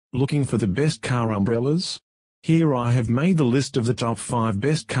Looking for the best car umbrellas? Here I have made the list of the top 5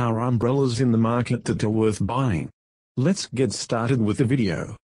 best car umbrellas in the market that are worth buying. Let's get started with the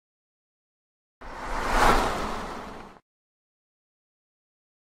video.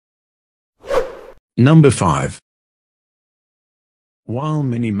 Number 5. While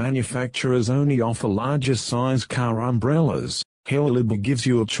many manufacturers only offer larger size car umbrellas, Windshield gives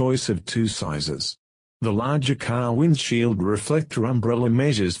you a choice of 2 sizes. The larger car windshield reflector umbrella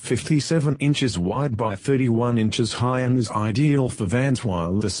measures 57 inches wide by 31 inches high and is ideal for vans,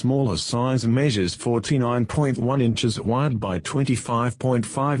 while the smaller size measures 49.1 inches wide by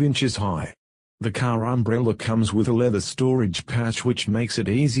 25.5 inches high. The car umbrella comes with a leather storage pouch which makes it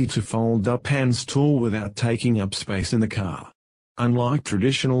easy to fold up and store without taking up space in the car. Unlike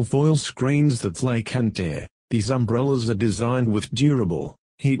traditional foil screens that flake and tear, these umbrellas are designed with durable,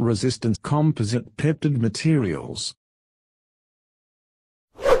 heat-resistant composite peptide materials.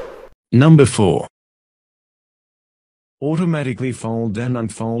 Number 4. Automatically fold and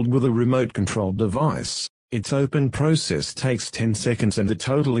unfold with a remote control device. Its open process takes 10 seconds and the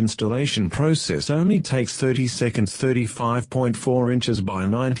total installation process only takes 30 seconds. 35.4 inches by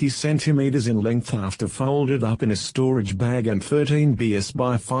 90 centimeters in length after folded up in a storage bag and 13 bs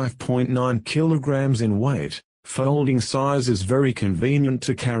by 5.9 kilograms in weight. Folding size is very convenient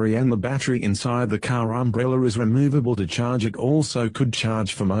to carry and the battery inside the car umbrella is removable to charge. It also could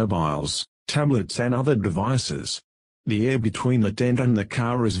charge for mobiles, tablets and other devices. The air between the tent and the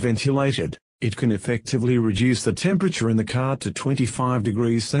car is ventilated. It can effectively reduce the temperature in the car to 25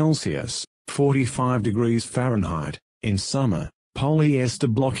 degrees Celsius, 45 degrees Fahrenheit, in summer. Polyester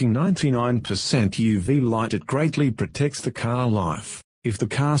blocking 99% UV light. It greatly protects the car life. If the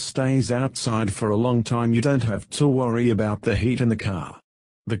car stays outside for a long time, you don't have to worry about the heat in the car.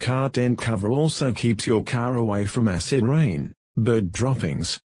 The car tent cover also keeps your car away from acid rain, bird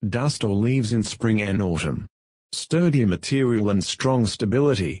droppings, dust or leaves in spring and autumn. Sturdy material and strong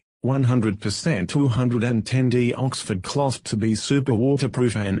stability. 100% 210D Oxford cloth to be super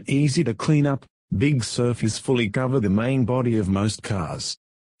waterproof and easy to clean up. Big surface fully cover the main body of most cars.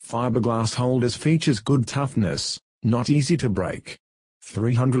 Fiberglass holders features good toughness, not easy to break.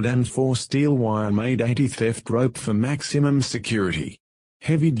 304 steel wire made anti-theft rope for maximum security.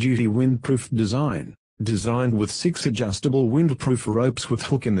 Heavy-duty windproof design. Designed with 6 adjustable windproof ropes with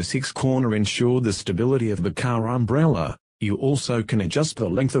hook in the 6th corner ensure the stability of the car umbrella. You also can adjust the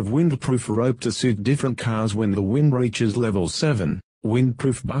length of windproof rope to suit different cars when the wind reaches level 7.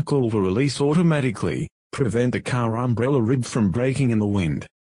 Windproof buckle will release automatically, prevent the car umbrella rib from breaking in the wind.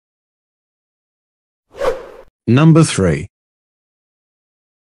 Number 3.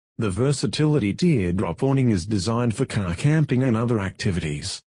 The versatility teardrop awning is designed for car camping and other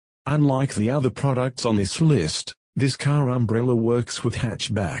activities. Unlike the other products on this list, this car umbrella works with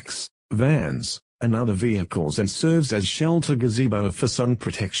hatchbacks, vans, and other vehicles and serves as shelter gazebo for sun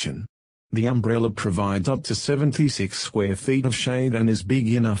protection. The umbrella provides up to 76 square feet of shade and is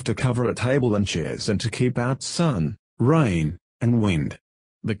big enough to cover a table and chairs and to keep out sun, rain, and wind.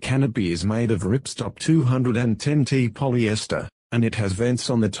 The canopy is made of ripstop 210T polyester, and it has vents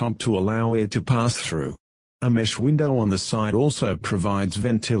on the top to allow air to pass through. A mesh window on the side also provides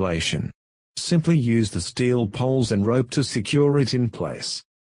ventilation. Simply use the steel poles and rope to secure it in place.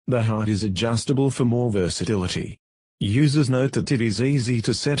 The height is adjustable for more versatility. Users note that it is easy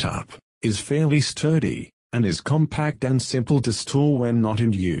to set up, is fairly sturdy, and is compact and simple to store when not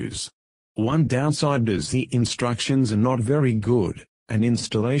in use. One downside is the instructions are not very good, and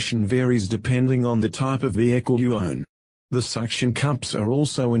installation varies depending on the type of vehicle you own. The suction cups are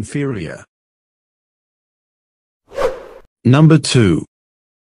also inferior. Number 2.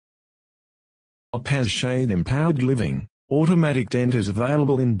 Sunshade Empowered Living. Automatic tent is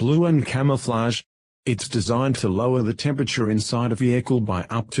available in blue and camouflage. It's designed to lower the temperature inside a vehicle by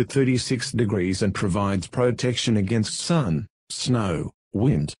up to 36 degrees and provides protection against sun, snow,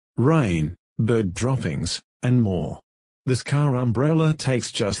 wind, rain, bird droppings, and more. This car umbrella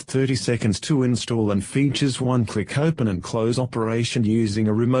takes just 30 seconds to install and features one-click open and close operation using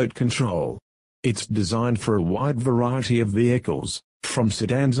a remote control. It's designed for a wide variety of vehicles, from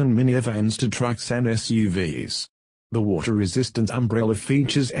sedans and minivans to trucks and SUVs. The water-resistant umbrella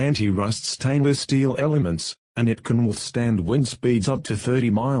features anti-rust stainless steel elements, and it can withstand wind speeds up to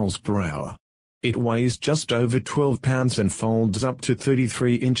 30 miles per hour. It weighs just over 12 pounds and folds up to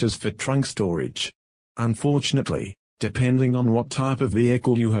 33 inches for trunk storage. Unfortunately, depending on what type of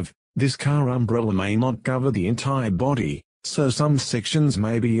vehicle you have, this car umbrella may not cover the entire body, so some sections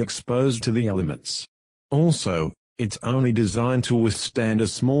may be exposed to the elements. Also, it's only designed to withstand a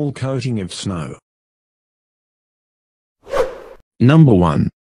small coating of snow. Number 1.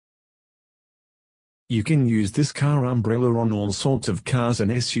 You can use this car umbrella on all sorts of cars and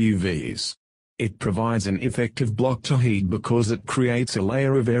SUVs. It provides an effective block to heat because it creates a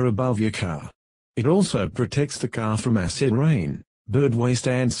layer of air above your car. It also protects the car from acid rain, bird waste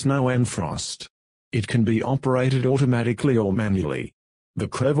and snow and frost. It can be operated automatically or manually. The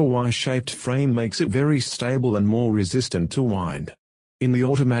clever Y-shaped frame makes it very stable and more resistant to wind. In the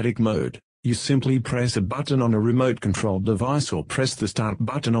automatic mode, you simply press a button on a remote-controlled device or press the start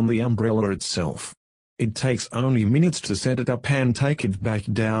button on the umbrella itself. It takes only minutes to set it up and take it back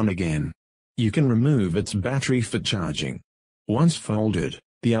down again. You can remove its battery for charging. Once folded,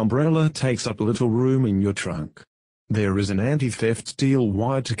 the umbrella takes up little room in your trunk. There is an anti-theft steel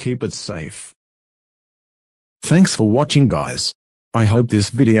wire to keep it safe. Thanks for watching, guys. I hope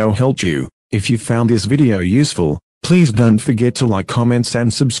this video helped you. If you found this video useful, please don't forget to like, comments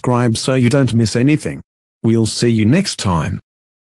and subscribe so you don't miss anything. We'll see you next time.